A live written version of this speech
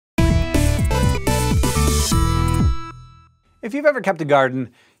If you've ever kept a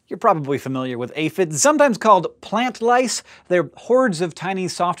garden, you're probably familiar with aphids, sometimes called plant lice. They're hordes of tiny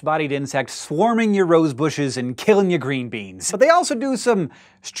soft-bodied insects swarming your rose bushes and killing your green beans. But they also do some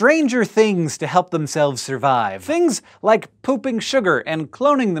stranger things to help themselves survive. Things like pooping sugar and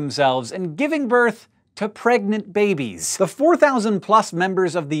cloning themselves and giving birth to pregnant babies. The 4,000 plus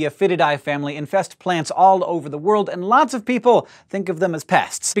members of the Aphididae family infest plants all over the world, and lots of people think of them as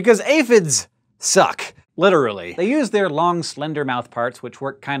pests. Because aphids suck. Literally. They use their long, slender mouthparts, which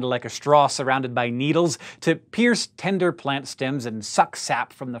work kinda like a straw surrounded by needles, to pierce tender plant stems and suck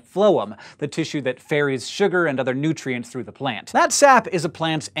sap from the phloem, the tissue that ferries sugar and other nutrients through the plant. That sap is a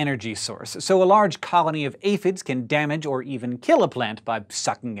plant's energy source, so a large colony of aphids can damage or even kill a plant by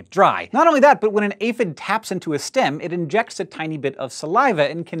sucking it dry. Not only that, but when an aphid taps into a stem, it injects a tiny bit of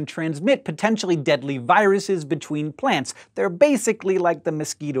saliva and can transmit potentially deadly viruses between plants. They're basically like the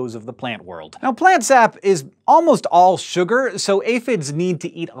mosquitoes of the plant world. Now, plant sap is almost all sugar, so aphids need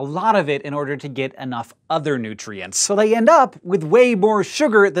to eat a lot of it in order to get enough other nutrients. So they end up with way more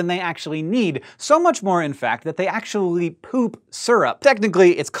sugar than they actually need. So much more, in fact, that they actually poop syrup.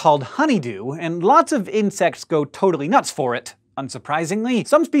 Technically, it's called honeydew, and lots of insects go totally nuts for it. Unsurprisingly,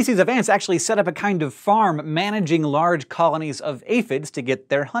 some species of ants actually set up a kind of farm managing large colonies of aphids to get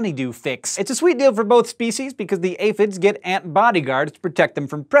their honeydew fix. It's a sweet deal for both species because the aphids get ant bodyguards to protect them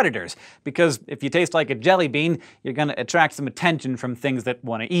from predators. Because if you taste like a jelly bean, you're gonna attract some attention from things that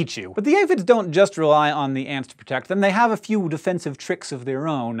want to eat you. But the aphids don't just rely on the ants to protect them, they have a few defensive tricks of their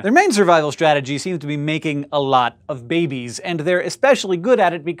own. Their main survival strategy seems to be making a lot of babies, and they're especially good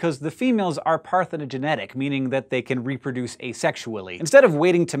at it because the females are parthenogenetic, meaning that they can reproduce asexually. Instead of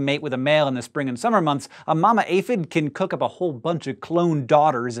waiting to mate with a male in the spring and summer months, a mama aphid can cook up a whole bunch of cloned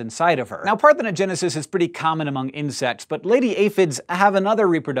daughters inside of her. Now, parthenogenesis is pretty common among insects, but lady aphids have another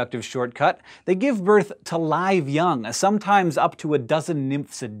reproductive shortcut. They give birth to live young, sometimes up to a dozen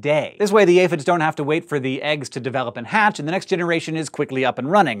nymphs a day. This way, the aphids don't have to wait for the eggs to develop and hatch, and the next generation is quickly up and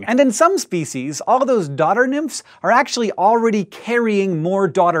running. And in some species, all those daughter nymphs are actually already carrying more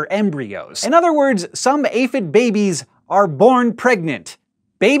daughter embryos. In other words, some aphid babies are born pregnant.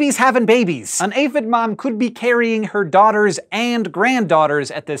 Babies having babies. An aphid mom could be carrying her daughters and granddaughters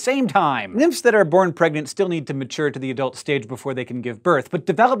at the same time. Nymphs that are born pregnant still need to mature to the adult stage before they can give birth, but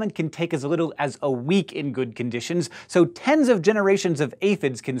development can take as little as a week in good conditions, so tens of generations of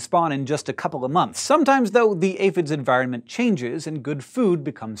aphids can spawn in just a couple of months. Sometimes, though, the aphid's environment changes and good food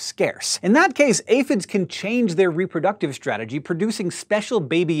becomes scarce. In that case, aphids can change their reproductive strategy, producing special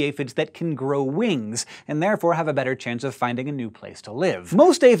baby aphids that can grow wings, and therefore have a better chance of finding a new place to live.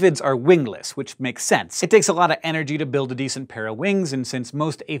 Most aphids are wingless, which makes sense. It takes a lot of energy to build a decent pair of wings, and since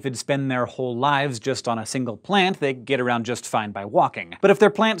most aphids spend their whole lives just on a single plant, they get around just fine by walking. But if their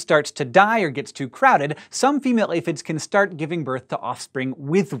plant starts to die or gets too crowded, some female aphids can start giving birth to offspring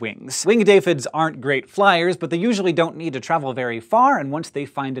with wings. Winged aphids aren't great flyers, but they usually don't need to travel very far, and once they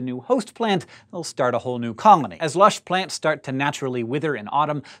find a new host plant, they'll start a whole new colony. As lush plants start to naturally wither in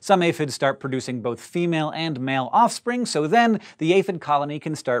autumn, some aphids start producing both female and male offspring, so then the aphid colony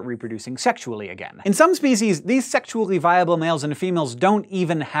can start reproducing sexually again. In some species, these sexually viable males and females don't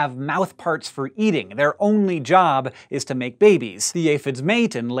even have mouth parts for eating. Their only job is to make babies. The aphids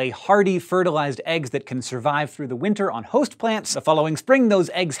mate and lay hardy, fertilized eggs that can survive through the winter on host plants. The following spring,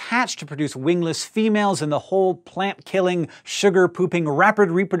 those eggs hatch to produce wingless females, and the whole plant-killing, sugar-pooping, rapid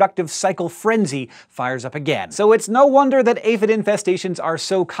reproductive cycle frenzy fires up again. So it's no wonder that aphid infestations are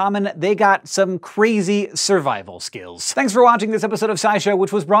so common. They got some crazy survival skills. Thanks for watching this episode of SciShow,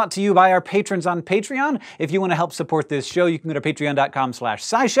 which was brought to you by our patrons on Patreon. If you want to help support this show, you can go to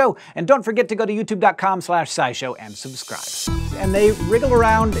patreon.com/SciShow, and don't forget to go to youtube.com/SciShow and subscribe. And they wriggle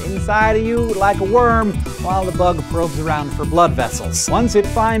around inside of you like a worm while the bug probes around for blood vessels. Once it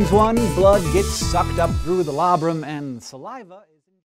finds one, blood gets sucked up through the labrum and saliva is